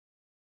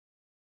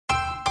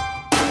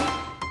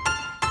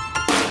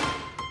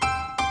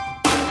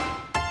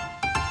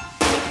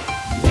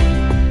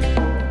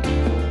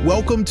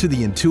Welcome to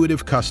The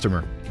Intuitive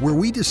Customer, where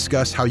we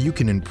discuss how you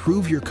can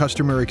improve your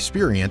customer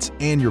experience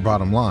and your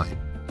bottom line.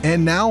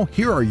 And now,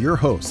 here are your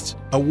hosts,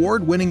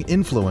 award-winning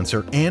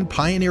influencer and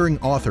pioneering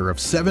author of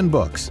 7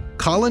 books,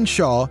 Colin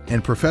Shaw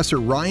and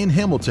Professor Ryan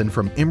Hamilton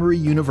from Emory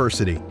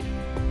University.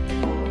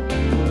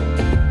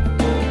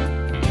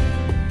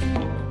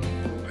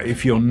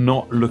 If you're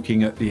not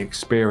looking at the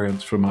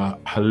experience from a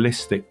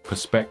holistic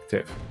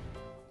perspective,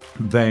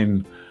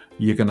 then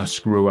you're going to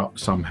screw up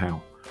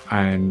somehow,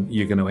 and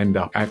you're going to end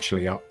up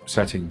actually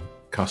upsetting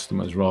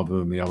customers rather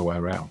than the other way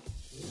around.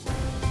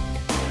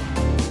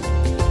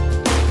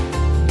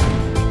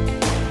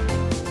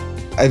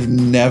 I've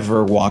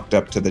never walked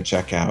up to the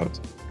checkout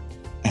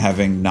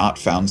having not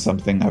found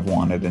something I've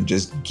wanted and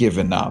just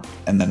given up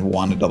and then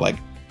wanted to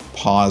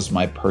pause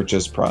my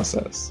purchase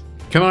process.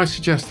 Can I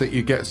suggest that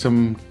you get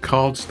some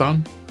cards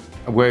done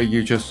where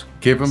you just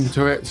give them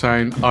to it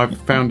saying, I've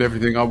found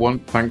everything I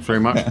want, thanks very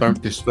much,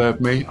 don't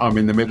disturb me, I'm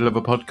in the middle of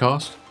a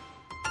podcast?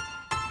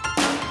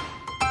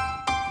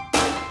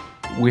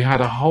 We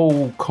had a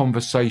whole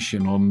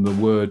conversation on the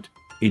word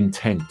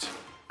intent.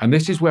 And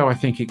this is where I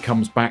think it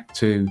comes back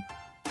to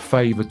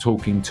favour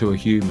talking to a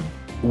human.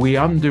 We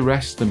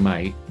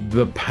underestimate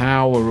the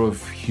power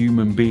of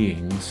human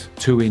beings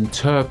to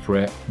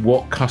interpret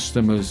what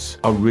customers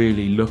are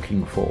really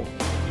looking for.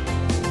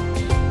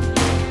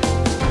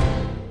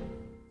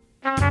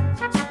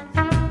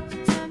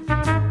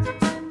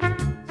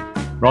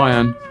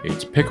 Ryan,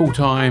 it's pickle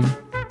time.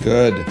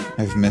 Good.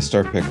 I've missed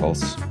our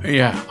pickles.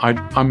 Yeah,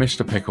 I missed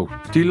a pickle.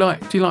 Do you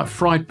like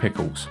fried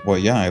pickles? Well,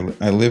 yeah,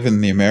 I live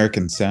in the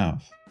American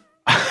South.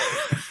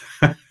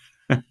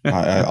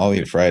 I'll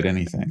eat fried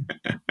anything.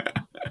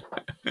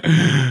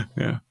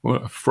 Yeah,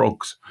 well,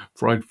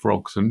 fried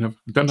frogs. And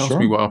don't ask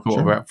me what I thought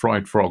about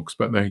fried frogs,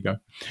 but there you go.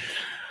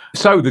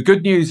 So the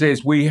good news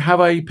is we have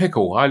a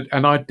pickle,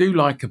 and I do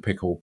like a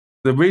pickle.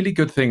 The really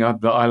good thing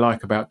that I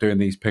like about doing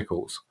these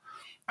pickles,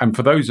 and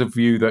for those of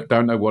you that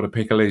don't know what a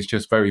pickle is,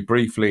 just very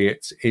briefly,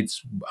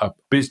 it's a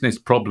business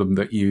problem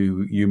that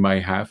you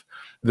may have.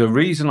 The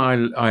reason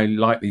I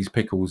like these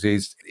pickles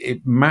is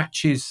it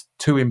matches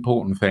 2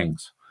 important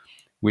things,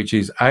 which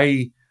is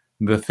A,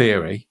 the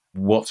theory,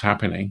 what's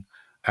happening,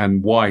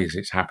 and why is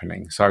it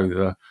happening. So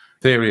the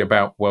theory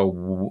about,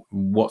 well,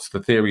 what's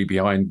the theory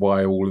behind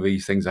why all of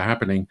these things are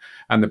happening,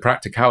 and the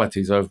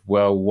practicalities of,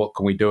 well, what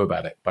can we do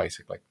about it,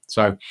 basically.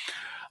 So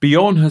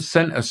Bjorn has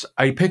sent us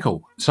a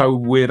pickle. So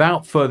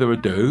without further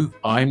ado,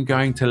 I'm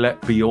going to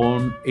let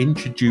Bjorn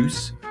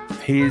introduce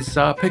his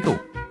pickle.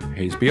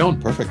 Here's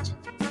Bjorn. Perfect.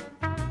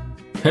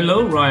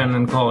 Hello, Ryan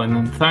and Colin,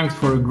 and thanks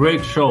for a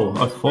great show.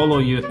 I follow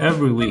you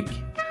every week.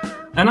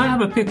 And I have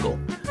a pickle,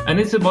 and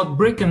it's about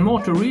brick and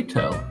mortar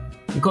retail.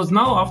 Because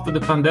now after the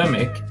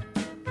pandemic,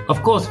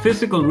 of course,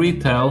 physical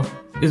retail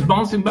is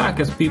bouncing back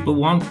as people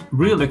want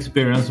real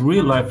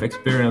life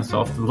experience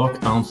after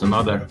lockdowns and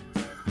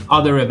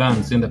other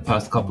events in the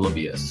past couple of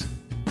years.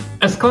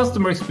 As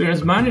customer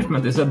experience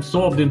management is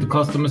absorbed into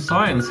customer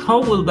science,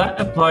 how will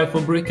that apply for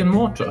brick and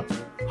mortar?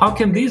 How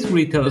can these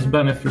retailers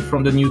benefit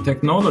from the new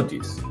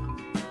technologies?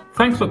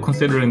 Thanks for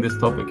considering this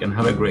topic and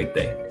have a great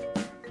day.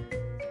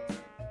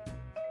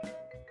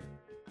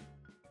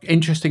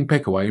 Interesting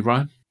pickle,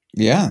 Ryan?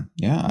 Yeah,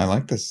 I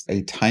like this.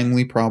 A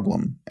timely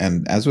problem.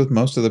 And as with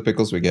most of the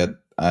pickles we get,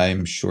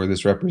 I'm sure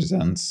this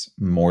represents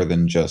more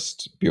than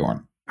just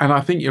Bjorn. And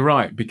I think you're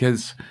right,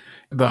 because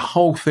the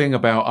whole thing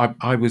about,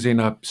 I was in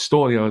a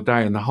store the other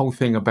day, and the whole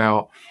thing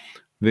about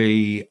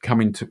the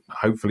coming to,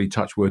 hopefully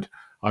touch wood,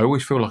 I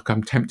always feel like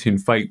I'm tempting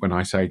fate when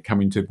I say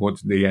coming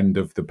towards the end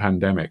of the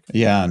pandemic.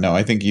 Yeah, no,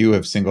 I think you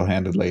have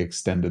single-handedly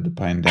extended the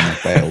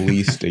pandemic by at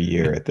least a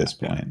year at this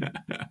point.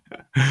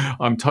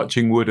 I'm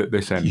touching wood at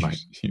this end,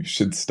 mate. You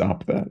should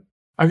stop that.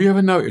 Have you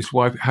ever noticed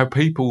how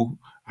people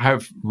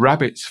have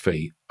rabbit's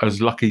feet as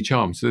lucky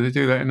charms? Do they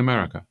do that in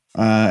America?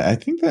 I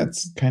think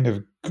that's kind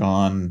of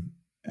gone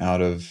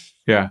out of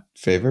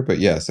favor. But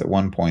yes, at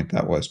one point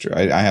that was true.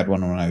 I had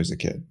one when I was a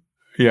kid.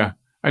 Yeah.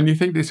 And you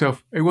think to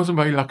yourself, it wasn't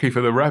very lucky for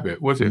the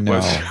rabbit, was it? No,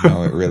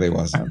 it really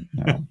wasn't.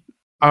 No.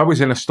 I was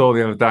in a store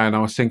the other day and I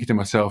was thinking to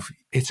myself,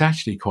 it's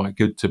actually quite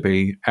good to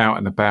be out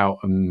and about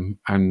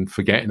and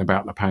forgetting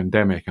about the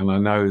pandemic. And I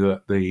know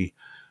that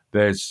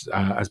there's,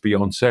 as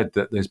Bjorn said,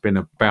 that there's been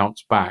a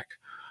bounce back.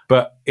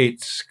 But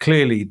it's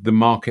clearly the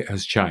market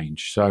has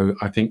changed. So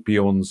I think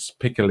Bjorn's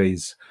pickle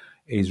is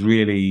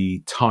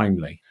really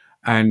timely.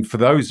 And for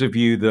those of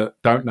you that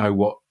don't know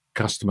what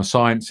customer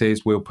science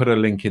is, we'll put a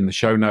link in the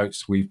show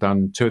notes. We've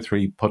done 2 or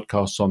 3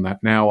 podcasts on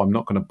that now. I'm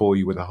not going to bore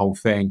you with the whole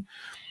thing,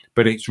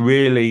 but it's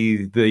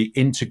really the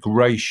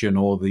integration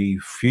or the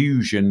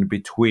fusion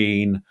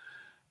between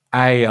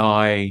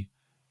AI,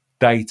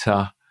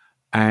 data,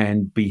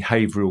 and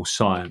behavioral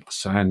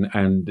science.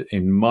 And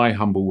in my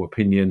humble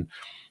opinion,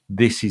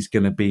 this is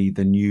going to be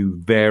the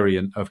new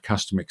variant of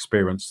customer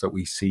experience that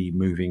we see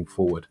moving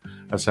forward.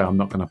 As I say, I'm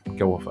not going to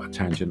go off at a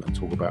tangent and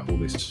talk about all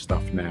this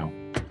stuff now.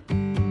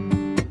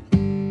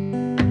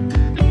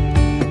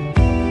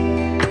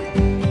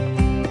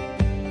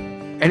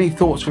 Any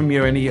thoughts from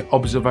you, any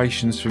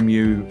observations from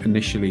you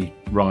initially,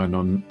 Ryan,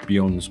 on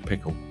Beyond's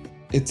Pickle?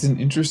 It's an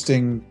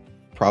interesting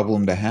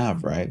problem to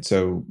have, right?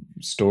 So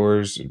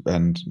stores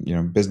and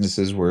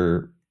businesses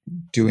were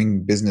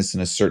doing business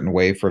in a certain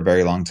way for a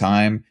very long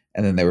time,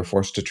 and then they were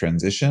forced to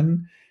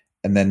transition,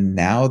 and then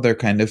now they're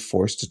kind of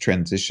forced to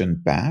transition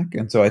back.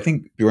 And so I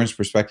think Bjorn's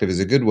perspective is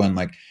a good one.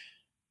 Like,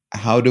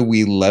 how do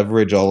we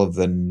leverage all of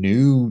the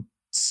new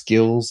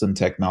skills and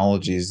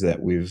technologies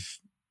that we've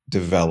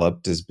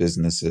developed as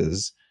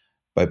businesses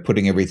by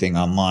putting everything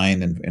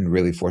online and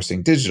really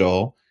forcing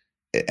digital,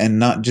 and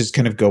not just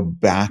kind of go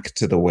back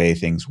to the way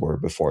things were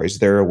before? Is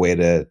there a way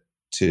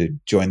to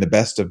join the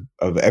best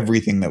of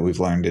everything that we've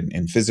learned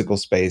in physical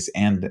space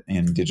and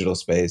in digital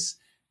space,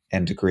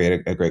 and to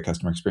create a great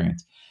customer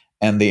experience?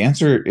 And the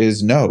answer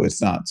is no,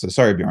 it's not. So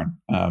sorry, Bjorn.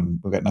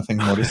 We've got nothing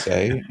more to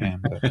say.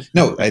 And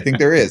no, I think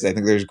there is. I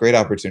think there's great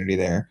opportunity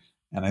there.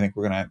 And I think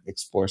we're going to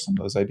explore some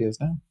of those ideas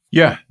now.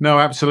 Yeah, no,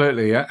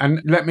 absolutely.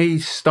 And let me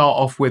start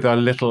off with a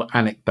little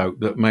anecdote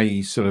that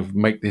may sort of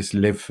make this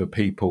live for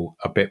people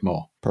a bit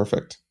more.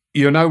 Perfect.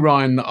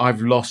 Ryan,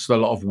 I've lost a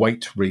lot of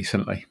weight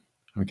recently.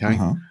 Okay.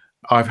 Uh-huh.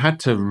 I've had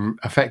to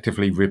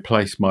effectively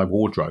replace my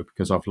wardrobe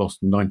because I've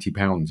lost 90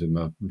 pounds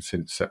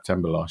since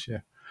September last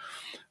year.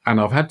 And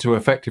I've had to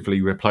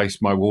effectively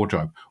replace my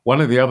wardrobe.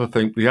 The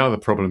other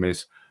problem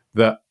is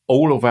that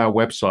all of our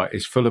website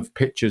is full of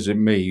pictures of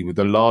me with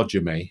the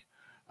larger me.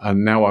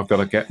 And now I've got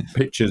to get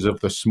pictures of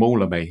the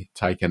smaller me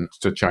taken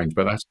to change.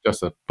 But that's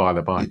just a by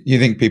the by. You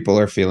think people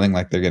are feeling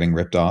like they're getting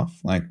ripped off?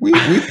 Like, we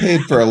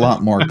paid for a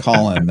lot more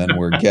Colin than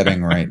we're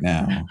getting right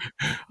now.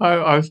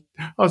 I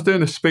was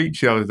doing a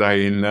speech the other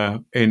day in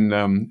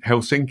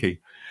Helsinki,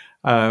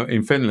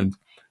 in Finland.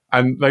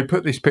 And they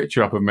put this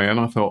picture up of me. And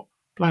I thought,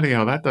 bloody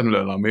hell, that doesn't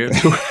look like me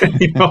at all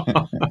anymore.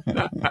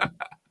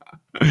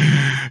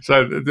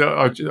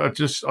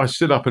 So I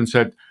stood up and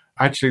said,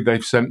 actually,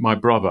 they've sent my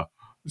brother.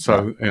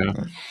 So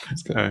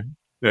That's good.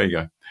 there you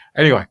go.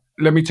 Anyway,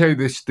 let me tell you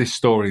this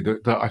story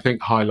that I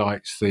think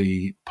highlights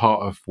the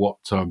part of what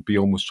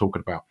Bjorn was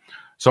talking about.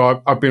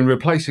 So I've been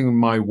replacing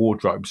my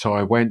wardrobe. So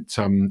I went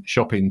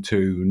shopping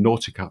to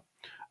Nautica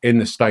in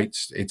the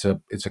States. It's a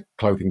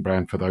clothing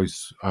brand for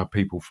those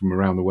people from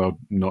around the world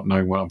not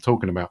knowing what I'm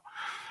talking about.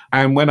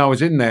 And when I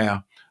was in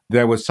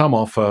there was some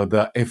offer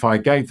that if I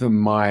gave them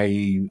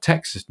my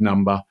Texas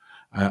number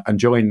and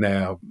joined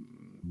their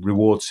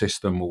reward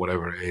system or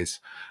whatever it is,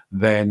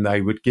 then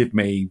they would give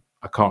me,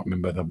 I can't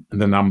remember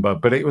the number,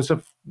 but it was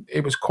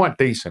quite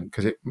decent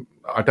because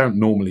I don't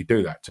normally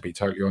do that, to be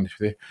totally honest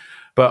with you.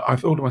 But I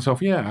thought to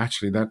myself, yeah,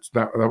 actually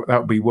that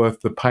would be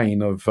worth the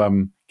pain of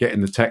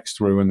getting the text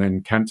through and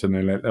then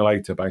cancelling it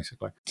later,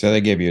 basically. So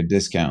they gave you a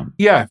discount.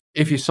 Yeah,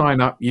 if you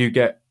sign up, you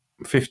get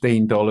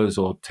 $15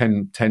 or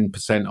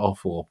 10%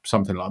 off or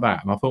something like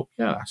that. And I thought,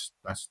 yeah,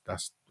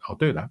 that's I'll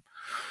do that.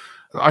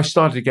 I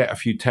started to get a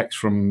few texts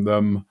from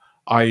them.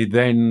 I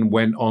then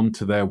went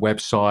onto their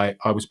website.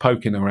 I was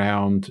poking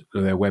around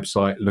their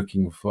website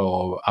looking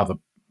for other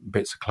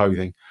bits of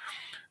clothing.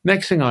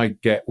 Next thing I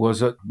get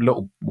was a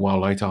little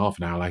while later, half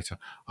an hour later,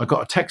 I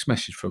got a text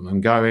message from them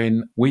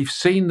going, we've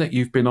seen that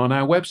you've been on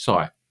our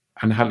website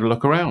and had a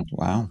look around.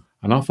 Wow.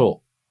 And I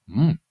thought,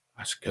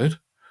 that's good.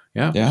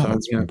 Yeah. Yeah, so,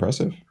 that's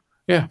impressive.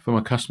 Yeah, from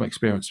a customer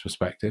experience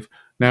perspective.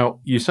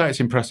 Now, you say it's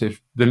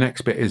impressive. The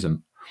next bit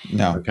isn't.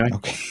 No. Okay.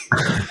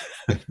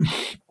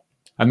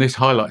 And this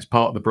highlights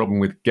part of the problem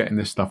with getting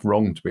this stuff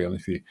wrong, to be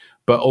honest with you.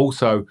 But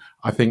also,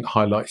 I think,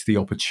 highlights the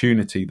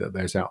opportunity that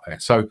there's out there.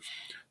 So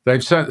they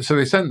sent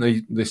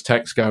this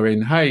text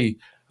going, hey, seen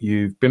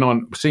you've been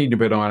on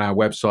our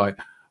website.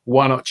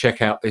 Why not check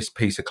out this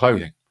piece of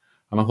clothing?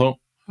 And I thought,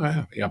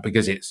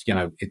 because it's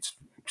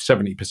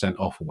 70%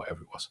 off or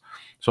whatever it was.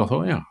 So I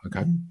thought, yeah,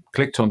 okay.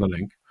 Clicked on the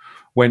link.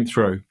 Went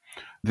through.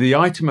 The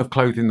item of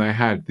clothing they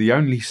had, the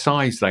only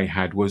size they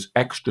had was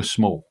extra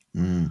small.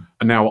 And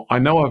now I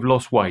know I've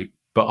lost weight,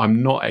 but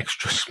I'm not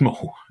extra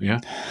small.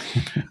 Yeah.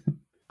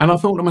 And I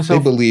thought to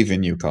myself, they believe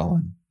in you,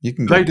 Colin. You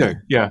can. They do.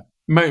 Yeah.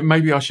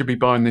 Maybe I should be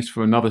buying this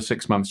for another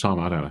 6 months' time.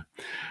 I don't know,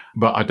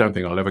 but I don't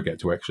think I'll ever get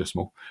to extra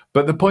small.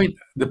 But the point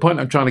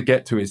I'm trying to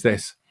get to is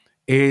this: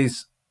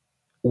 is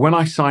when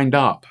I signed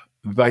up,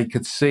 they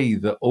could see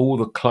that all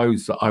the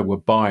clothes that I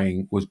was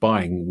buying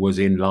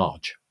in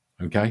large.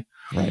 Okay.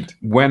 Right.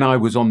 When I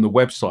was on the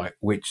website,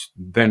 which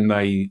then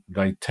they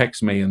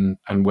text me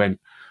and went,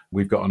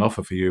 we've got an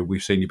offer for you.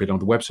 We've seen you been on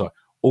the website.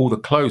 All the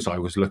clothes I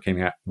was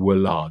looking at were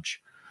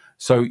large.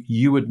 So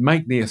you would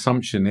make the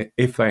assumption,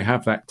 if they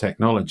have that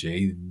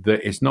technology,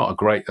 that it's not a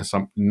great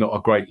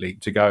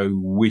leap to go,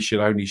 we should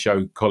only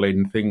show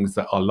Colin things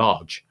that are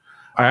large.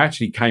 I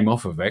actually came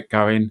off of it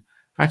going,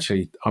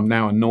 actually, I'm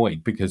now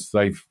annoyed because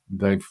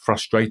they've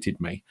frustrated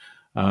me.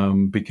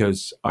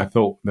 Because I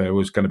thought there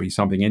was going to be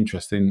something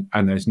interesting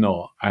and there's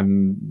not.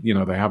 And,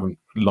 they haven't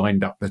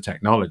lined up the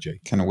technology.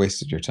 Kind of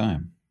wasted your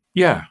time.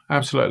 Yeah,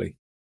 absolutely.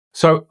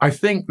 So I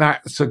think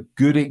that's a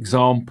good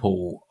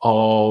example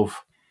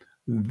of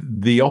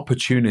the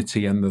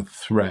opportunity and the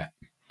threat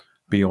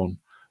beyond.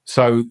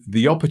 So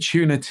the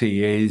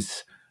opportunity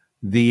is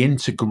the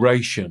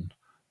integration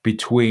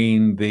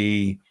between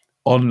the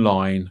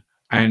online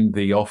and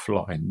the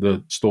offline,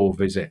 the store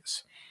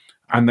visits.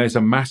 And there's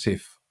a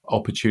massive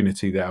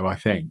opportunity there, I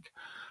think.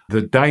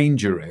 The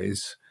danger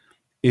is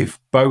if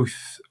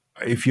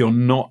you're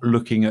not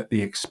looking at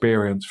the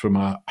experience from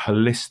a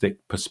holistic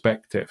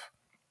perspective,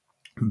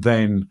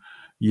 then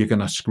you're going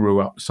to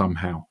screw up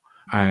somehow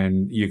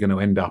and you're going to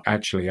end up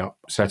actually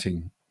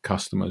upsetting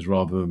customers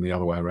rather than the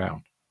other way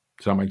around.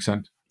 Does that make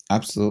sense?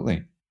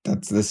 Absolutely.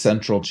 That's the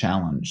central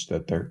challenge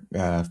that their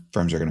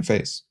firms are going to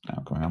face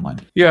now going online.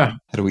 Yeah.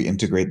 How do we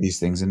integrate these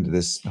things into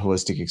this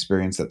holistic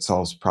experience that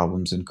solves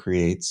problems and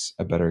creates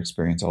a better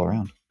experience all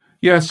around?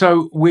 Yeah,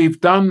 so we've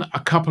done a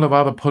couple of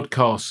other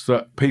podcasts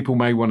that people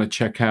may want to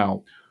check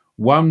out.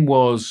 One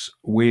was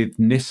with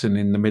Nissan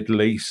in the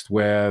Middle East,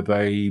 where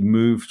they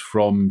moved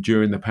from,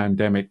 during the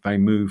pandemic, they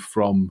moved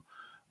from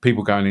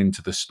people going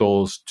into the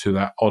stores to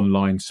that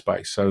online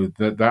space. So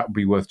that would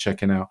be worth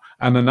checking out.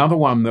 And another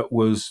one that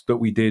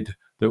we did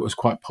that was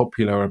quite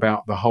popular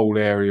about the whole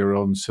area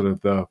on sort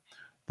of the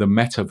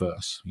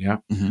metaverse. Yeah.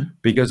 Mm-hmm.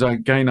 Because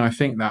again, I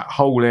think that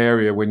whole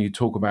area, when you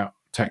talk about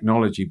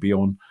technology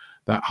beyond,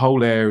 that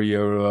whole area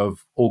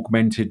of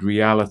augmented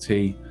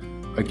reality,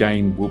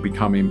 again, will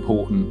become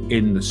important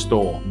in the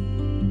store.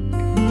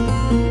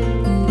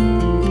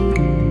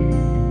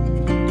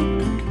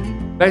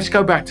 Let's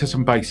go back to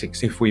some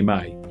basics, if we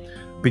may,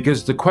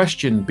 because the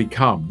question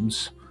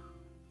becomes,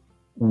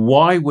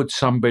 why would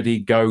somebody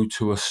go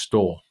to a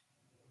store?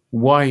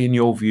 Why, in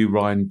your view,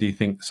 Ryan, do you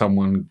think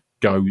someone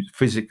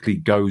physically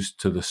goes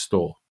to the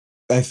store?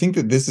 I think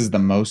that this is the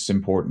most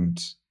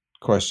important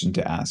question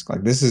to ask.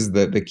 Like, this is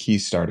the key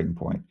starting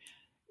point.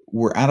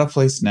 We're at a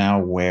place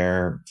now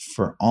where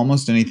for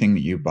almost anything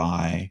that you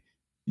buy,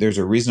 there's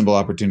a reasonable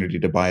opportunity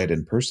to buy it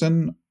in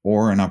person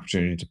or an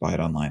opportunity to buy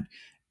it online.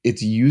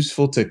 It's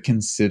useful to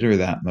consider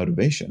that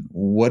motivation.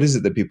 What is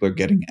it that people are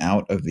getting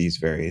out of these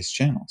various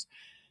channels?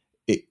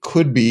 It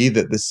could be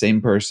that the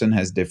same person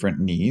has different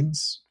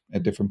needs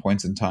at different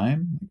points in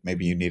time.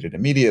 Maybe you need it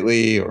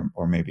immediately,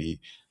 or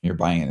maybe you're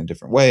buying it in a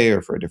different way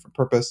or for a different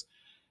purpose.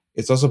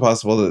 It's also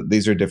possible that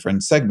these are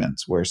different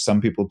segments where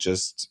some people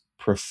just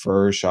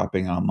prefer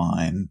shopping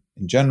online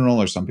in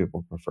general, or some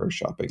people prefer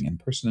shopping in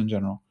person in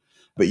general.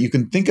 But you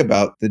can think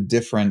about the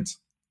different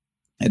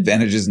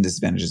advantages and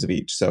disadvantages of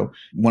each. So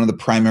one of the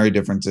primary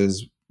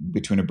differences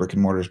between a brick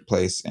and mortar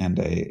place and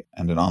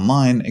an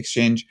online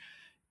exchange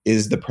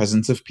is the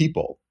presence of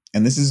people.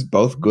 And this is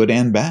both good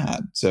and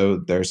bad. So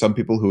there are some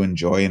people who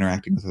enjoy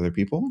interacting with other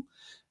people,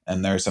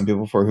 and there are some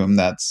people for whom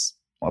that's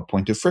a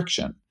point of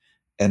friction.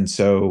 And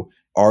so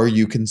are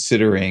you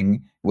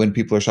considering, when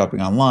people are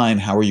shopping online,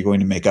 how are you going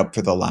to make up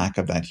for the lack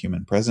of that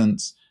human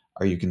presence?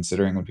 Are you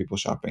considering, when people are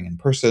shopping in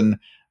person,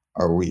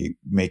 are we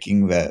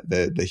making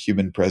the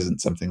human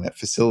presence something that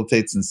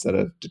facilitates instead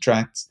of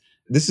detracts?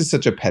 This is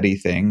such a petty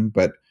thing,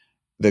 but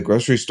the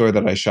grocery store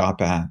that I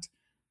shop at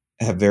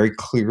have very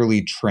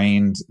clearly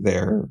trained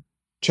their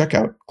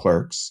checkout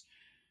clerks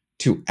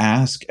to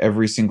ask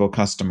every single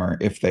customer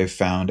if they've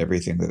found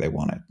everything that they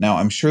wanted. Now,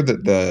 I'm sure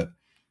that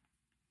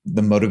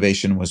the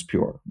motivation was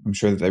pure. I'm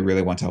sure that they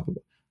really want to help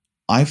people.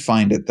 I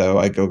find it, though,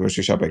 I go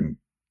grocery shopping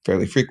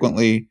fairly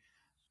frequently.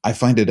 I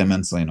find it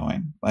immensely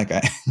annoying. Like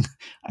I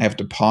have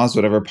to pause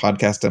whatever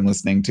podcast I'm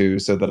listening to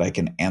so that I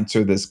can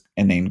answer this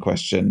inane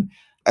question.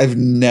 I've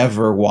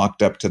never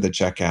walked up to the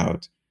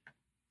checkout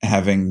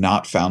having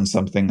not found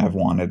something I've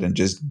wanted and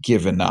just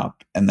given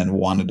up and then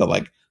wanted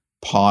to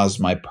pause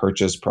my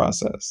purchase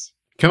process.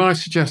 Can I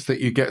suggest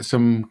that you get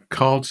some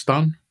cards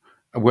done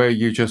where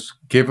you just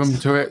give them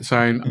to it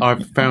saying,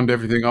 I've found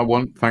everything I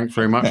want. Thanks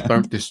very much.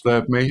 Don't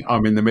disturb me.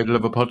 I'm in the middle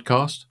of a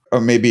podcast. Or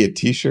maybe a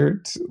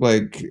T-shirt, a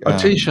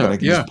T-shirt, that I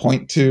can just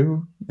point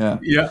to. Yeah.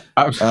 Yeah.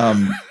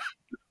 Absolutely.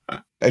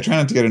 I try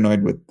not to get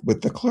annoyed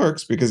with the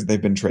clerks because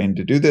they've been trained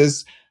to do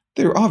this.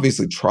 They're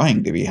obviously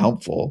trying to be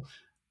helpful,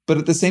 but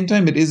at the same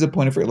time, it is a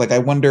point of, I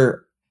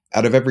wonder,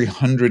 out of every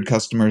 100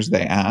 customers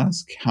they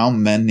ask, how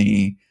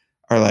many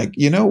are like,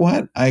 you know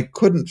what? I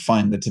couldn't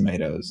find the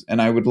tomatoes,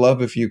 and I would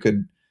love if you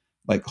could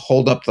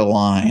hold up the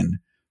line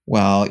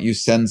while you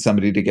send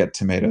somebody to get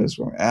tomatoes.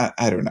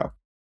 I don't know.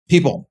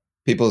 People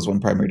is one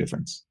primary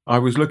difference. I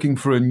was looking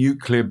for a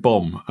nuclear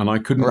bomb and I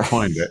couldn't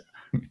find it.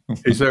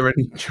 Is there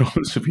any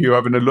chance of you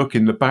having a look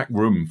in the back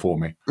room for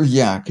me?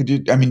 Yeah. Could you,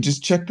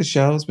 just check the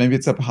shelves. Maybe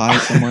it's up high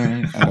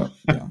somewhere.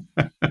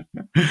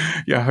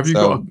 Yeah.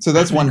 So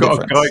that's one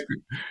difference.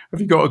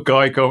 Have you got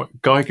a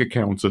Geiger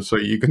counter so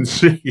you can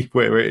see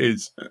where it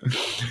is?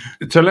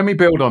 So let me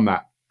build on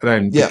that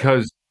then,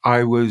 because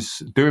I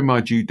was doing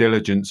my due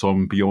diligence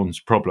on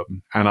Beyond's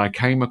problem, and I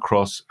came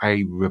across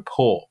a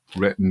report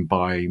written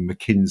by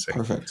McKinsey,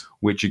 Perfect.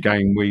 Which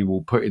again we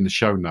will put in the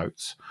show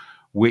notes,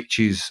 which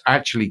is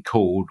actually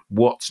called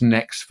 "What's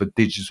Next for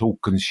Digital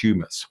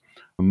Consumers,"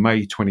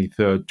 May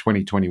 23rd,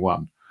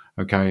 2021.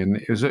 Okay, and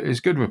it's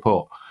a good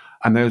report.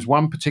 And there's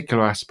one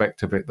particular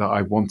aspect of it that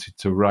I wanted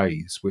to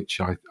raise,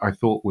 which I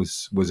thought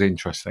was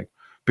interesting,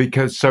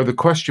 because so the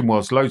question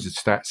was loads of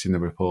stats in the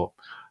report.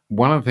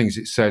 One of the things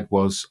it said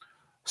was,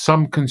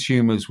 some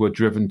consumers were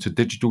driven to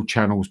digital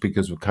channels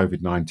because of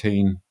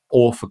COVID-19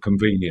 or for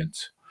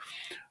convenience,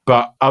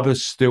 but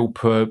others still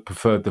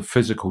preferred the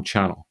physical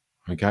channel.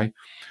 Okay.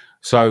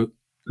 So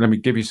let me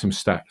give you some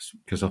stats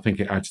because I think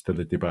it adds to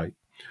the debate.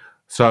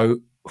 So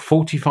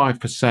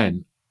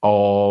 45%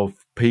 of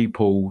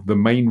people, the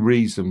main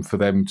reason for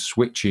them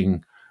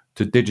switching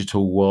to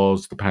digital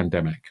was the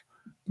pandemic.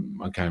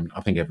 Okay,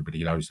 I think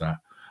everybody knows that.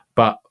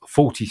 But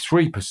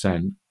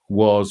 43%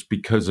 was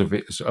because of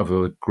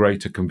a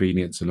greater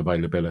convenience and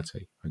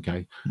availability.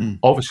 Okay.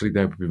 Obviously,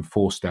 they've been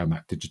forced down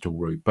that digital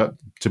route. But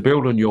to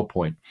build on your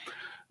point,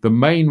 the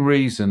main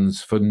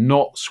reasons for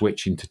not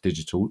switching to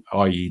digital,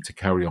 i.e. to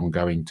carry on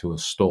going to a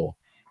store,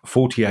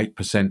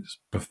 48%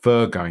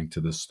 prefer going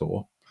to the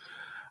store.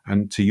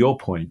 And to your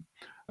point,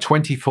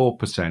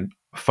 24%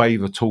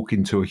 favor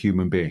talking to a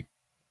human being,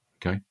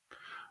 okay?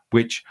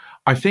 Which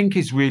I think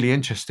is really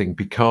interesting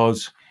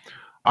because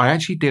I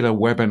actually did a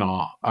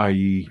webinar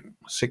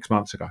 6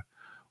 months ago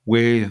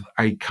with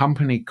a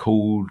company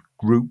called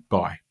Group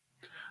Buy.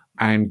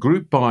 And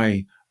Group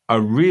Buy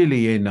are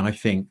really in, I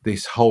think,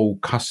 this whole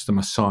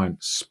customer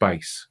science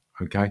space,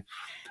 okay?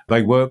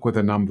 They work with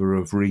a number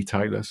of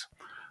retailers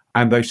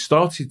and they've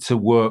started to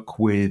work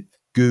with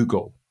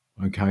Google,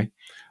 okay?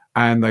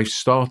 And they've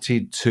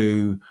started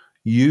to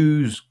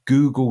use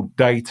Google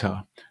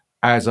data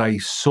as a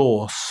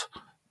source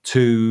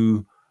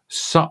to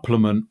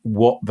supplement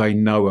what they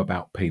know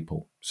about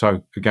people.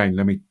 So again,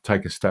 let me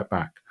take a step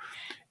back.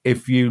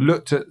 If you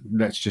looked at,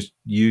 let's just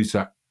use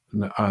that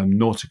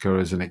Nautica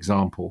as an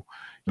example,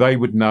 they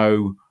would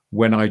know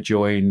when I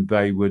joined,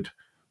 I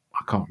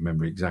can't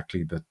remember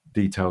exactly the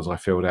details I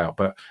filled out,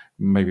 but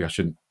maybe I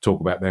shouldn't talk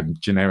about them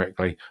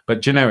generically.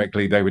 But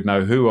generically, they would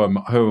know who am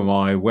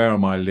I, where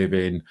am I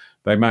living.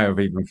 They may have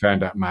even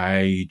found out my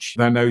age.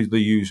 They know the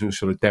usual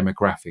sort of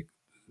demographic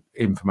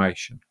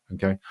information.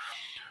 Okay.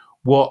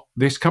 What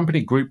this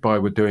company Group Buy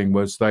were doing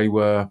was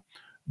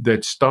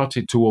they'd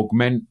started to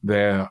augment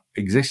their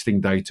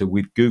existing data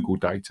with Google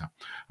data.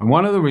 And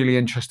one of the really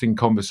interesting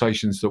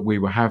conversations that we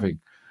were having,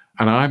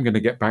 and I'm going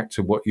to get back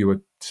to what you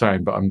were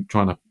saying, but I'm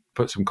trying to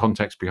put some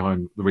context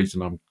behind the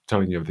reason I'm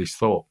telling you of this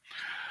thought,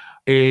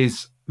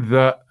 is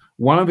that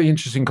one of the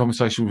interesting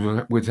conversations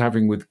we were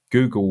having with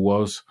Google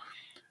was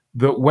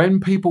that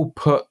when people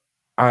put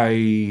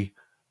a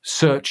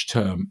search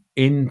term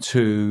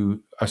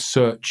into a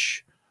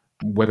search,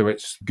 whether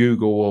it's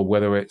Google or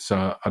whether it's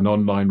an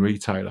online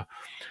retailer,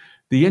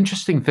 the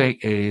interesting thing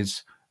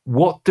is,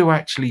 what do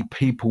actually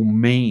people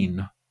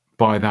mean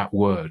by that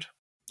word?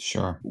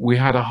 Sure. We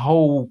had a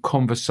whole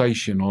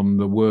conversation on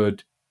the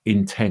word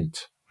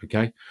intent,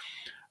 okay?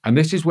 And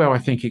this is where I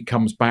think it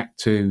comes back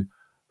to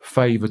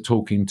favor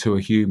talking to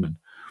a human,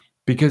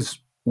 because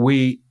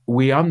we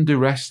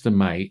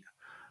underestimate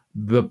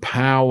the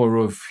power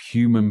of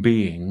human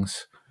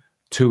beings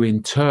to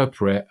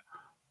interpret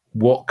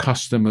what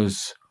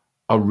customers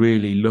are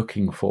really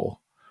looking for,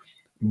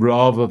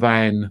 rather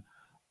than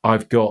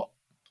I've got,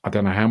 I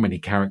don't know how many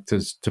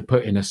characters to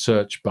put in a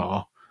search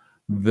bar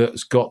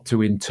that's got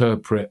to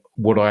interpret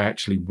what I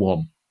actually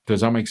want.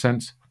 Does that make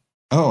sense?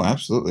 Oh,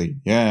 absolutely.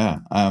 Yeah.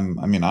 I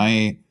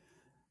mean,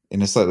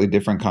 in a slightly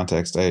different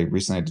context, I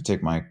recently had to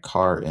take my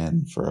car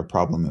in for a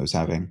problem it was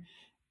having,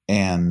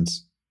 and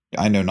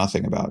I know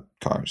nothing about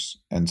cars.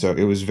 And so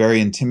it was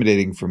very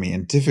intimidating for me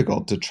and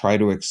difficult to try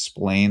to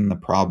explain the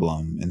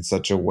problem in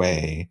such a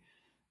way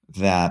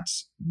that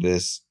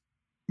this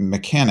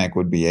mechanic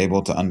would be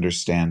able to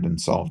understand and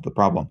solve the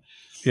problem.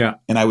 Yeah.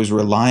 And I was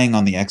relying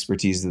on the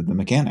expertise of the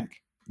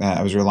mechanic.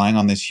 I was relying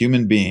on this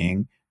human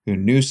being who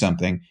knew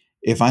something.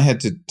 If I had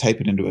to type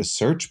it into a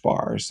search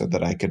bar so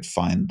that I could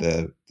find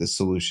the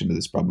solution to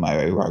this problem,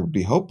 I would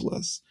be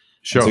hopeless.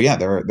 Sure. And so yeah,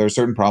 there are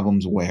certain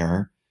problems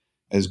where,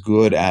 as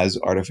good as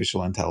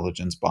artificial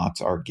intelligence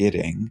bots are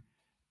getting,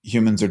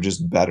 humans are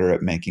just better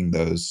at making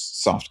those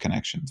soft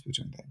connections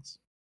between things.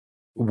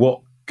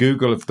 What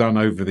Google have done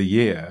over the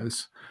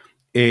years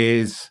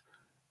is,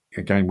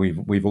 again,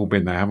 we've all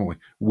been there, haven't we?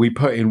 We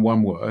put in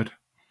one word,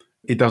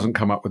 it doesn't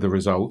come up with the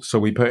result. So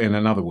we put in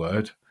another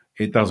word,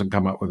 it doesn't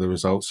come up with the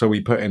result. So we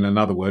put in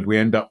another word, we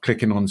end up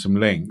clicking on some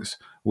links.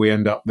 We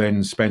end up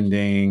then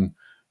spending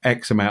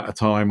X amount of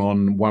time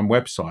on one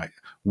website,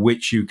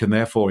 which you can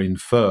therefore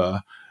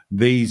infer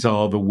these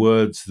are the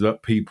words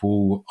that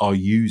people are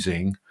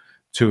using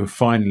to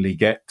finally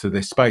get to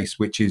this space,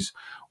 which is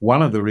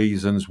one of the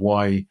reasons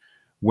why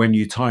when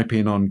you type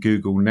in on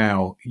Google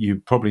now, you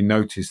probably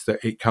notice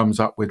that it comes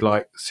up with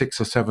like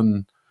 6 or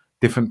 7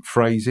 different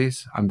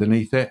phrases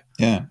underneath it.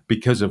 Yeah.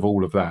 Because of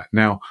all of that.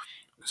 Now,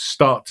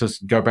 start to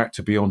go back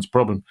to Beyond's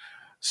problem.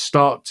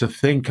 Start to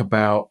think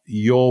about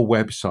your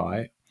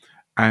website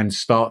and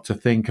start to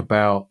think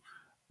about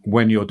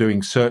when you're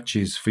doing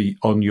searches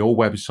on your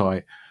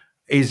website,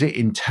 is it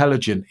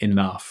intelligent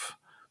enough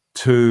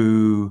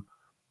to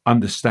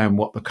understand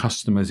what the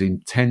customer's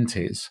intent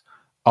is?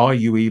 Are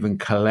you even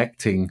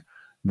collecting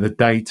the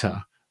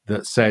data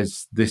that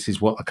says this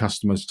is what the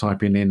customer's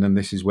typing in and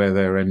this is where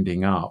they're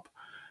ending up?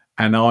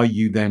 And are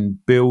you then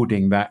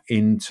building that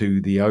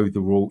into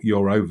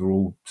your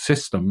overall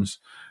systems?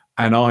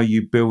 And are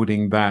you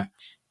building that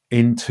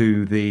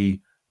into the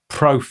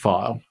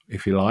profile,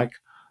 if you like,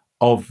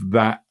 of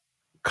that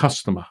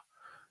customer?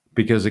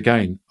 Because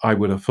again, I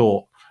would have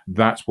thought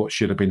that's what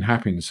should have been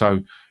happening.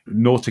 So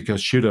Nautica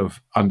should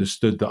have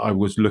understood that I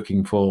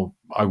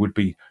would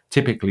be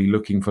typically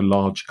looking for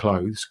large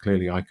clothes.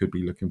 Clearly, I could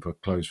be looking for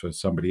clothes for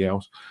somebody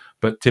else,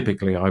 but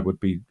typically I would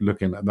be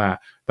looking at that.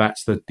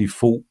 That's the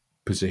default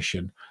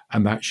position,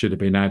 and that should have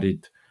been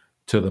added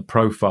to the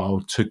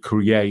profile to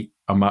create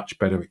a much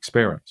better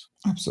experience.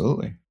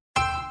 Absolutely.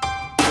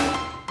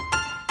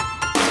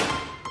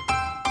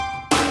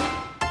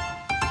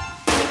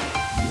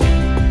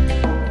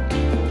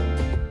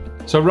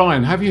 So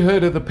Ryan, have you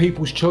heard of the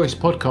People's Choice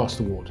Podcast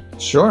Award?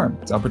 Sure.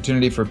 It's an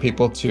opportunity for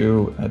people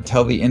to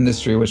tell the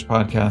industry which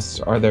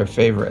podcasts are their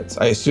favorites.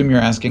 I assume you're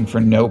asking for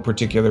no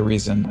particular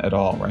reason at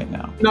all right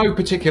now. No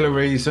particular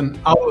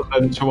reason other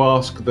than to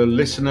ask the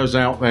listeners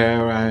out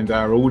there and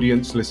our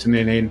audience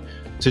listening in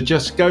to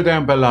just go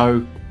down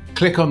below,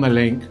 click on the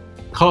link,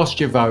 cast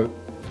your vote.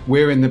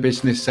 We're in the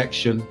business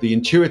section, the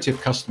Intuitive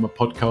Customer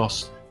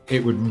Podcast.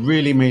 It would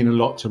really mean a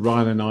lot to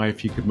Ryan and I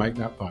if you could make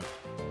that vote.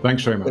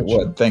 Thanks very much. It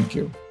would. Thank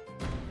you.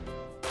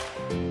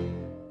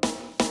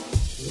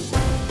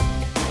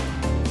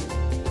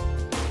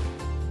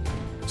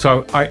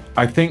 So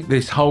I think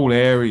this whole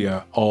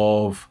area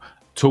of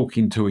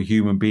talking to a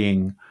human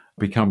being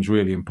becomes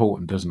really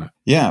important, doesn't it?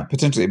 Yeah,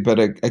 potentially. But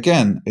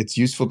again, it's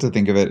useful to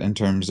think of it in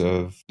terms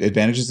of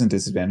advantages and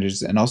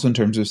disadvantages, and also in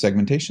terms of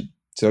segmentation.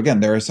 So again,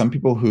 there are some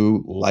people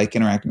who like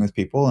interacting with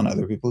people and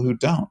other people who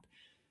don't.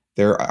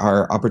 There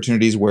are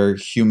opportunities where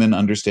human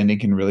understanding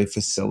can really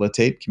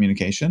facilitate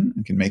communication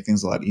and can make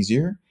things a lot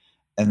easier.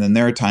 And then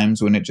there are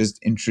times when it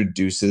just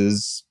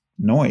introduces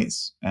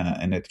noise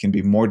and it can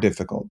be more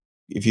difficult.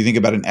 If you think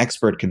about an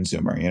expert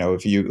consumer,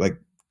 if you like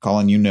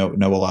Colin, you know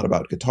a lot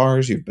about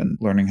guitars. You've been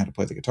learning how to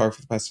play the guitar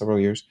for the past several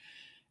years.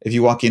 If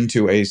you walk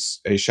into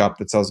a shop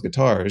that sells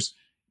guitars,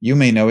 you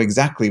may know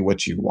exactly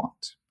what you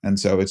want. And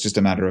so it's just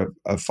a matter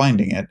of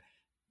finding it.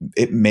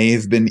 It may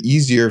have been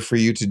easier for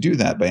you to do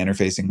that by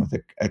interfacing with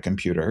a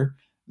computer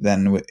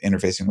than with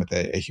interfacing with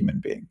a human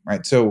being,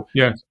 right? So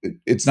yeah,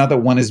 it's not that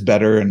one is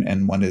better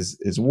and one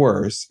is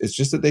worse. It's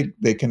just that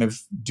they kind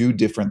of do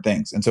different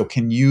things. And so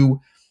can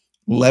you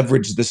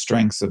leverage the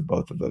strengths of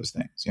both of those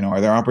things?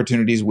 Are there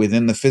opportunities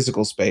within the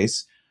physical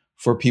space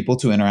for people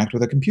to interact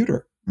with a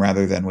computer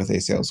rather than with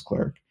a sales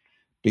clerk?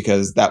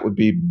 Because that would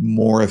be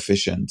more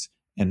efficient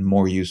and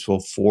more useful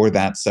for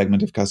that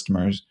segment of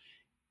customers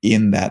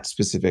in that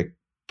specific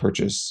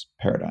purchase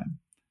paradigm.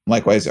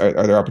 Likewise,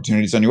 are there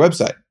opportunities on your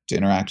website to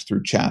interact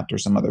through chat or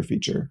some other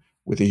feature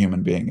with a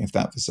human being if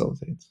that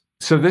facilitates?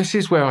 So this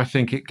is where I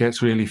think it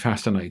gets really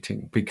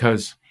fascinating,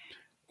 because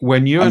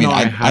when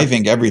I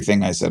think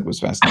everything I said was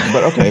fascinating,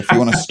 but okay, if you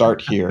want to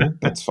start here,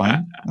 that's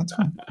fine. That's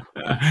fine.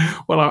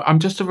 Well, I'm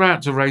just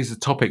about to raise a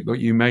topic that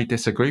you may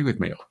disagree with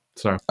me on.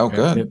 So,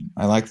 good.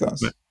 I like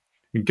those.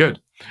 Good.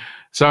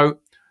 So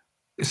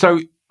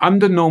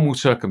under normal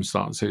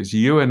circumstances,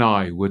 you and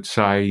I would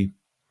say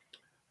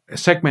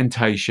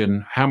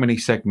segmentation. How many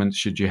segments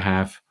should you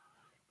have?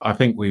 I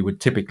think we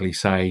would typically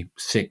say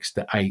 6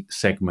 to 8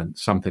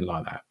 segments, something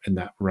like that, in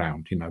that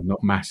round.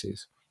 Not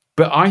masses.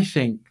 But I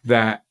think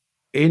that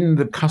in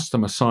the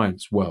customer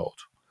science world,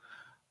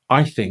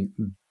 I think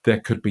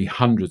there could be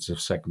hundreds of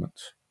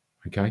segments,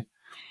 okay?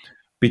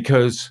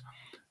 Because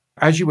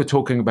as you were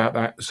talking about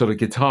that sort of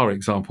guitar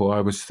example, I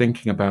was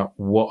thinking about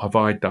what have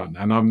I done?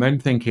 And I'm then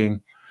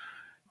thinking,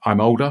 I'm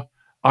older.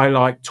 I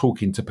like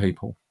talking to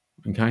people,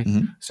 okay?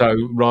 Mm-hmm. So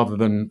rather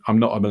than, I'm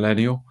not a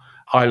millennial,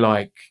 I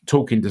like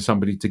talking to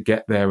somebody to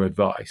get their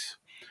advice.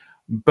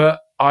 But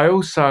I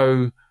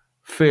also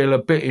feel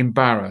a bit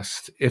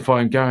embarrassed if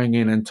I'm going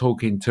in and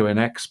talking to an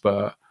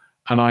expert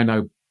and I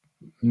know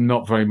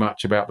not very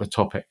much about the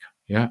topic,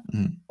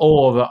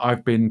 or that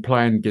I've been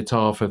playing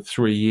guitar for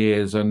 3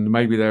 years and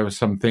maybe there are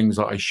some things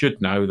that I should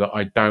know that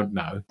I don't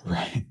know.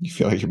 Right. You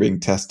feel like you're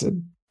being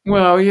tested.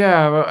 Well,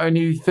 yeah, and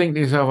you think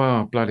to yourself,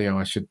 oh, bloody hell,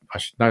 I should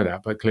know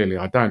that, but clearly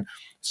I don't.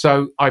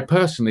 So I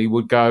personally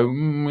would go,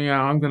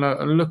 I'm going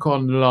to look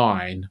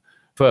online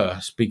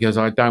first, because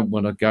I don't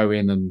want to go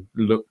in and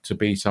look to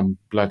be some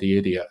bloody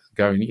idiot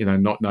going,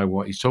 not know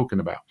what he's talking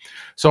about.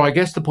 So I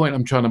guess the point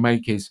I'm trying to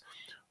make is,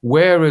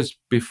 whereas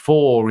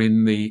before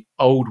in the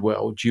old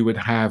world, you would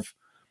have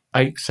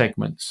 8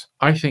 segments,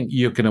 I think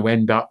you're going to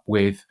end up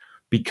with,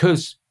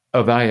 because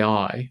of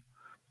AI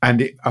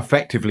and it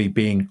effectively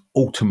being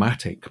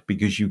automatic,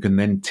 because you can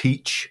then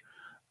teach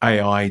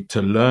AI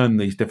to learn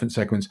these different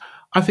segments,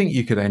 I think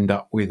you could end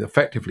up with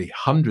effectively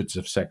hundreds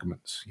of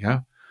segments,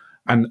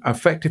 and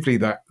effectively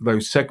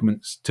those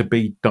segments to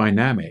be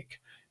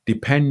dynamic,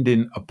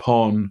 depending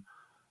upon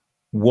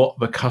what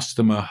the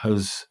customer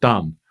has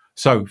done.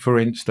 So, for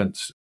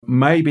instance,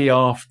 maybe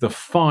after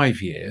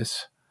 5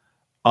 years,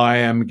 I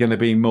am going to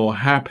be more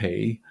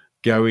happy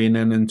going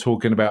in and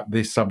talking about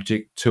this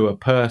subject to a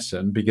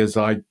person because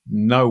I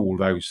know all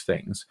those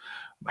things.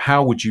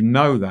 How would you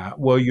know that?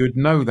 Well, you'd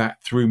know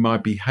that through my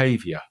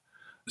behavior.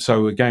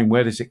 So again,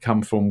 where does it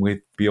come from with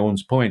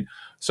Bjorn's point?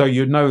 So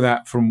you'd know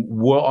that from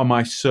what am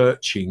I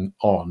searching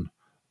on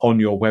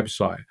your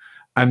website?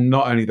 And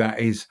not only that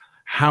is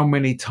how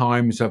many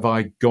times have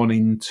I gone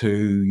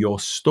into your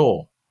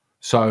store?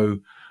 So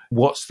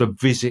what's the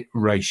visit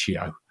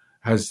ratio?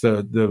 Has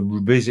the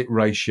visit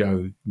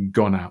ratio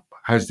gone up?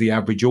 Has the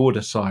average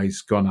order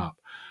size gone up?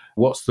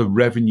 What's the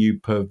revenue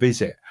per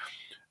visit?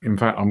 In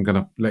fact, I'm going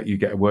to let you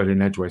get a word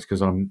in edgeways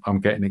because I'm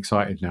getting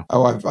excited now.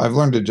 Oh, I've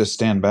learned to just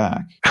stand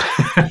back.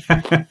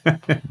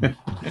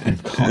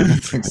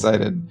 Colin's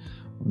excited.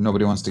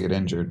 Nobody wants to get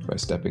injured by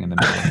stepping into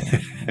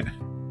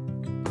the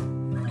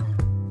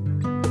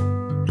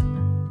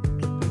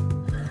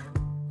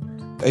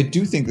I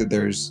do think that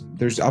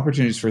there's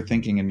opportunities for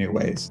thinking in new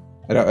ways.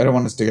 I don't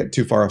want us to get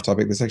too far off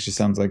topic. This actually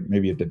sounds like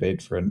maybe a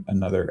debate for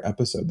another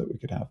episode that we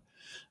could have.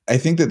 I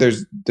think that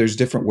there's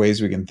different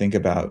ways we can think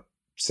about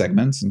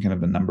segments and kind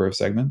of the number of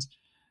segments.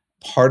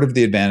 Part of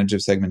the advantage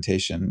of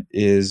segmentation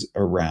is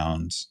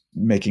around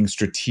making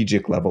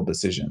strategic level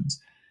decisions.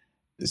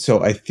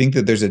 So I think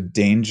that there's a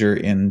danger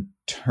in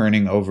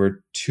turning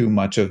over too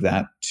much of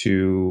that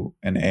to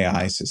an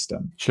AI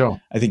system. Sure.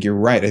 I think you're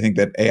right. I think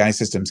that AI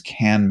systems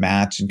can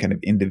match and kind of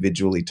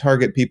individually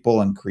target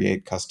people and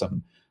create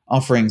custom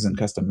offerings and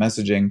custom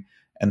messaging.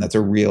 And that's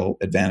a real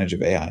advantage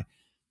of AI.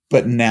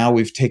 But now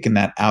we've taken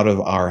that out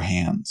of our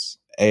hands.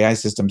 AI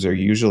systems are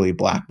usually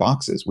black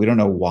boxes. We don't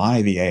know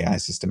why the AI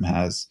system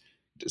has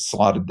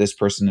slotted this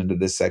person into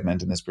this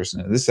segment and this person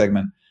into this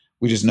segment.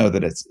 We just know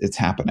that it's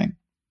happening.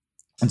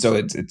 And so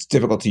it's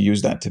difficult to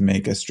use that to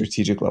make a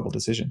strategic level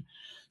decision.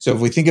 So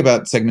if we think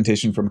about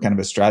segmentation from kind of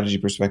a strategy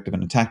perspective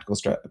and a tactical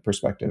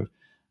perspective,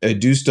 I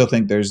do still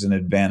think there's an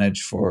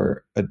advantage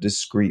for a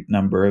discrete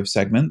number of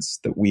segments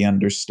that we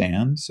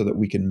understand so that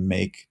we can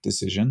make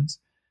decisions.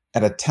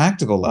 At a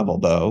tactical level,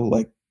 though,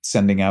 like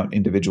sending out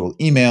individual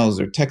emails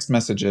or text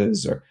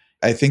messages, or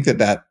I think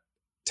that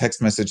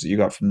text message that you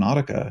got from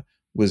Nautica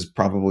was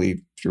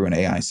probably through an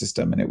AI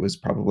system, and it was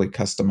probably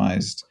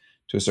customized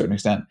to a certain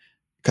extent,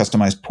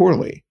 customized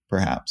poorly,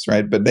 perhaps,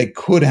 right? But they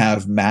could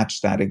have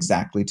matched that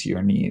exactly to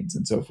your needs.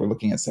 And so if we're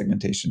looking at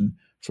segmentation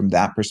from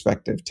that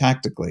perspective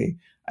tactically,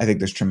 I think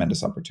there's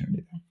tremendous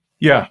opportunity there.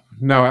 Yeah,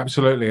 no,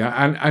 absolutely.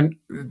 And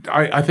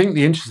I think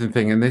the interesting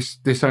thing, and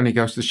this only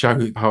goes to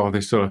show how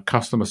this sort of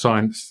customer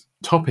science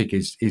topic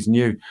is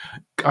new.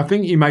 I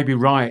think you may be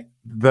right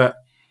that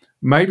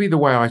maybe the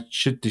way I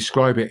should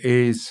describe it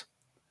is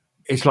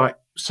it's like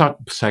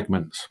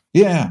sub-segments.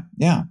 Yeah.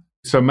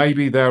 So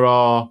maybe there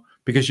are,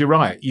 because you're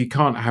right, you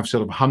can't have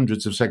sort of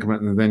hundreds of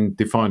segments and then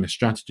define a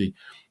strategy.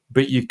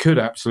 But you could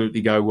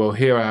absolutely go, well,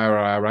 here are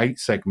our 8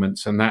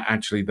 segments, and that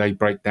actually they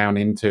break down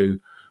into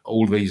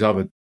all these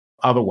other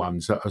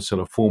ones that are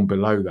sort of formed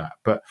below that.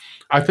 But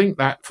I think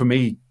that for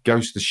me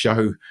goes to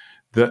show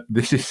that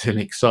this is an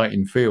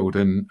exciting field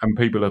and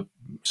people are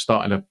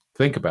starting to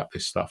think about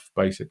this stuff,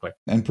 basically.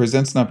 And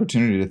presents an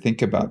opportunity to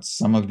think about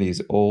some of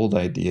these old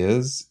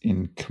ideas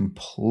in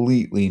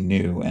completely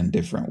new and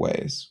different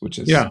ways, which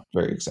is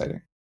very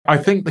exciting. I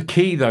think the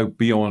key, though,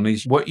 Bjorn,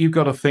 is what you've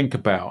got to think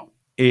about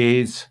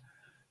is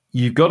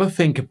you've got to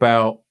think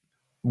about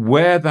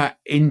where that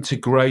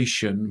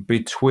integration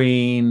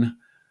between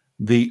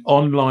the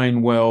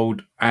online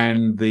world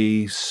and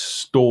the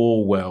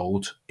store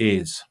world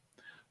is.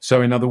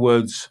 So in other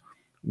words,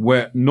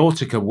 where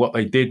Nautica, what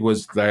they did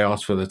was they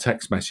asked for the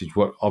text message,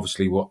 what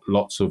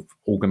lots of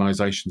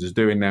organizations are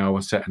doing now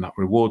are setting up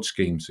reward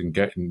schemes and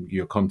getting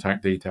your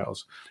contact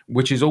details,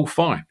 which is all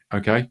fine,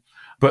 okay?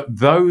 But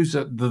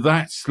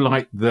that's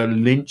like the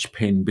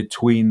linchpin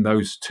between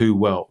those two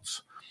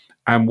worlds.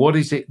 And what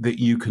is it that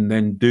you can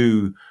then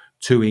do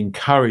to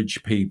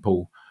encourage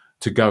people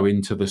to go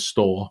into the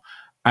store?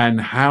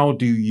 And how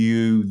do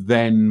you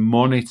then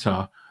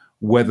monitor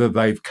whether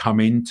they've come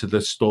into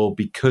the store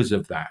because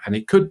of that? And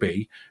it could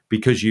be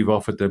because you've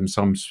offered them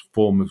some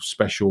form of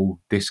special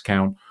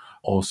discount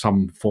or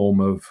some form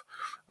of,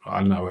 I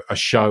don't know, a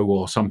show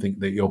or something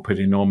that you're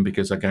putting on.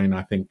 Because again,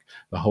 I think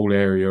the whole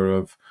area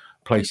of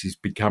places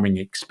becoming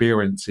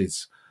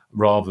experiences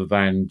rather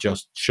than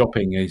just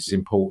shopping is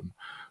important.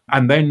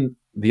 And then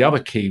the other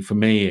key for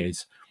me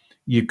is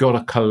you've got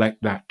to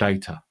collect that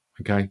data,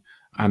 okay?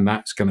 And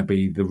that's going to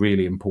be the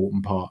really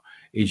important part,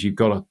 is you've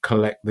got to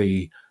collect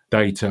the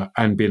data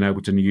and being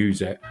able to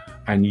use it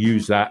and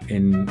use that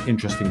in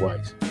interesting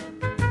ways.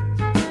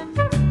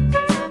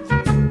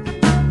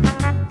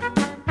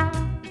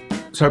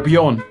 So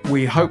Bjorn,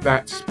 we hope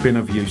that's been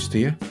of use to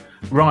you.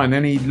 Ryan,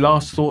 any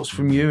last thoughts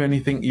from you?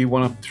 Anything you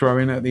want to throw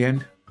in at the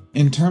end?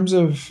 In terms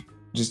of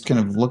just kind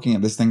of looking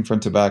at this thing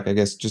front to back, I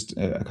guess just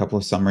a couple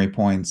of summary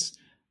points.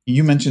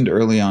 You mentioned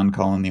early on,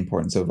 Colin, the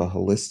importance of a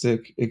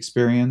holistic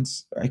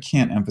experience. I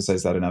can't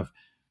emphasize that enough.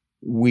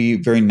 We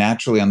very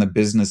naturally on the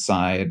business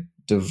side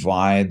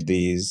divide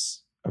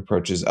these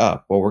approaches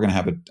up. Well, we're going to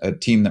have a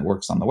team that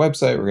works on the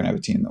website. We're going to have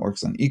a team that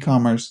works on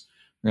e-commerce.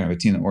 We're going to have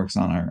a team that works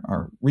on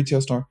our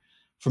retail store.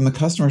 From the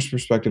customer's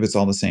perspective, it's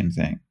all the same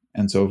thing.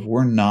 And so if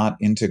we're not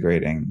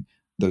integrating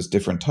those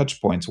different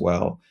touch points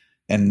well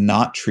and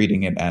not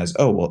treating it as,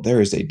 oh, well, there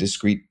is a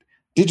discrete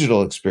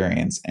digital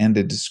experience and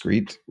a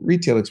discrete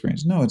retail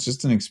experience. No, it's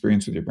just an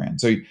experience with your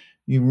brand. So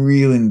you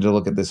really need to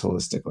look at this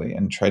holistically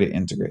and try to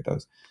integrate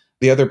those.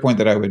 The other point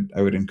that I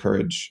would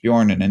encourage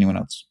Bjorn and anyone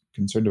else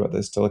concerned about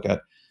this to look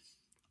at,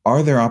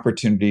 are there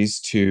opportunities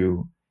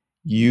to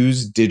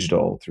use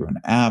digital through an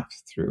app,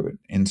 through an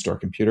in-store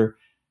computer,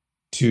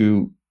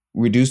 to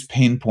reduce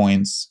pain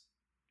points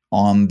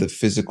on the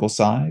physical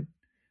side?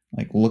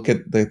 Like look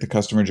at the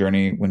customer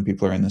journey when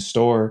people are in the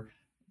store.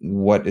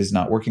 What is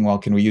not working well?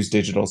 Can we use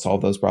digital to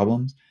solve those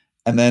problems?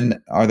 And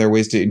then are there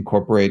ways to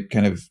incorporate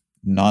kind of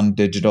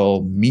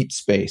non-digital meat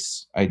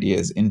space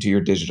ideas into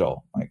your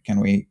digital? Like can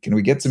we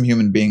get some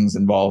human beings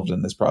involved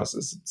in this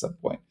process at some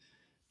point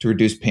to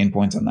reduce pain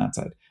points on that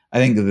side? I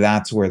think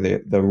that's where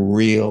the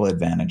real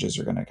advantages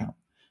are going to come.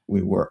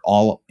 We were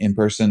all in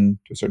person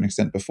to a certain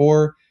extent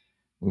before.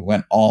 We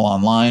went all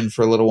online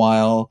for a little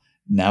while.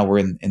 Now we're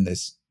in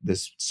this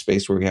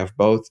space where we have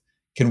both.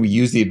 Can we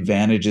use the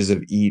advantages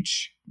of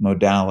each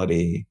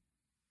modality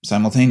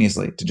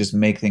simultaneously to just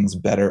make things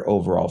better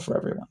overall for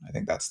everyone? I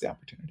think that's the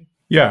opportunity.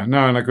 Yeah,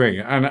 no, and I agree.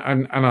 And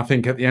I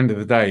think at the end of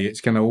the day,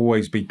 it's going to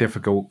always be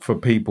difficult for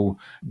people.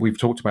 We've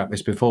talked about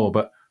this before,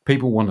 but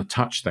people want to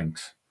touch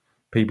things.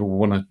 People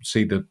want to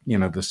see the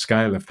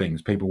scale of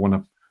things. People want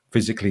to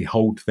physically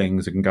hold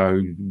things and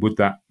go, would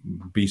that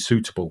be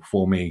suitable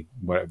for me?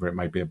 Whatever it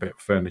may be, a bit of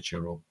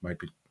furniture or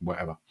maybe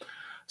whatever.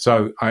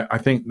 So I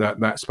think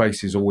that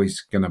space is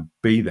always going to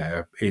be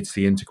there. It's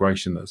the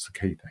integration that's the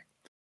key thing.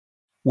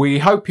 We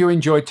hope you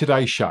enjoyed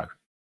today's show.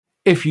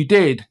 If you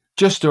did,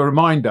 just a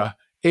reminder,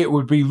 it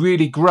would be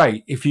really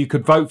great if you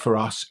could vote for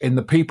us in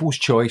the People's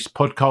Choice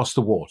Podcast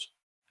Award.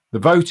 The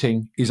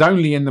voting is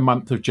only in the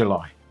month of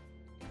July.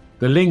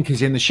 The link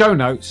is in the show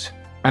notes,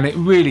 and it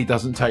really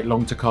doesn't take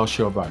long to cast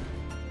your vote.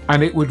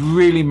 And it would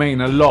really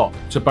mean a lot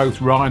to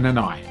both Ryan and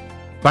I.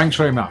 Thanks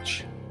very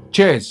much.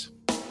 Cheers.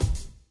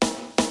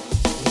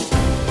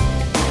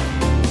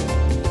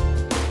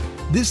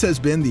 This has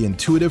been The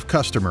Intuitive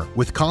Customer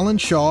with Colin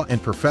Shaw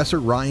and Professor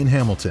Ryan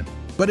Hamilton.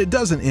 But it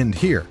doesn't end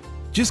here.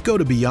 Just go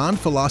to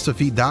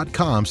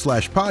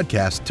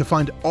beyondphilosophy.com/podcast to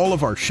find all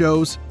of our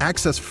shows,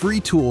 access free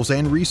tools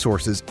and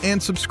resources,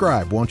 and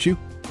subscribe, won't you?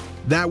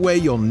 That way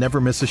you'll never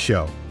miss a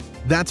show.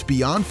 That's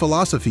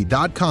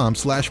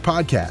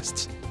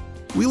beyondphilosophy.com/podcasts.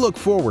 We look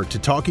forward to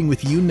talking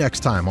with you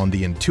next time on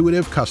The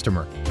Intuitive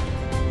Customer.